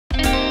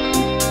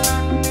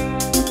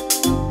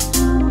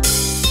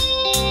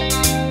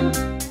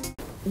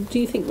do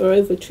you think we're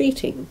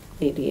over-treating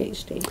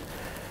ADHD?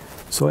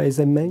 So as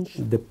I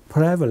mentioned, the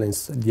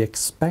prevalence, the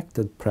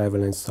expected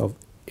prevalence of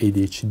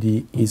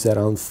ADHD is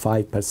around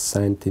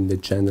 5% in the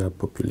general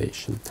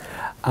population.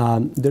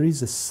 There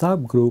is a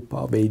subgroup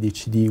of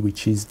ADHD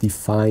which is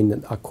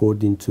defined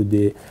according to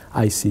the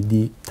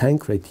ICD-10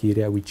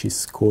 criteria, which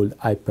is called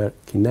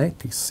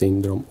hyperkinetic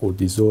syndrome or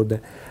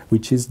disorder,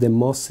 which is the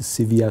most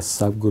severe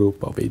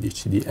subgroup of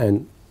ADHD,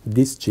 and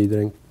these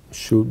children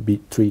should be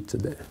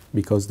treated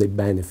because they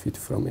benefit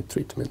from a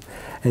treatment.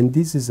 And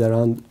this is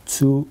around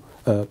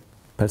 2%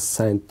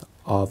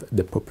 of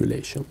the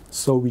population.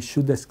 So we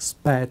should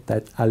expect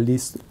that at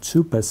least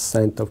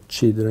 2% of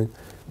children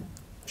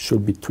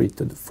should be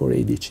treated for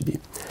ADHD.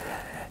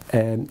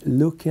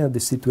 Looking at the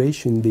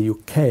situation in the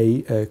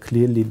UK,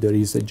 clearly there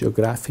is a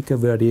geographical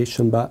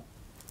variation, but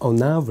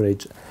on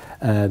average,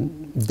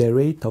 the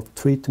rate of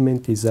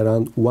treatment is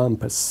around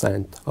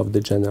 1% of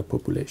the general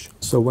population.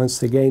 So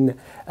once again,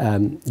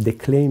 the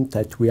claim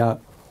that we are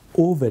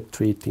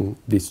over-treating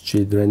these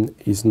children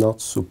is not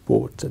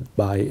supported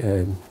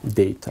by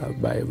data,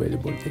 by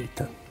available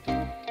data.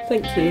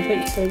 Thank you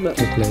very much.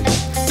 A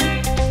pleasure.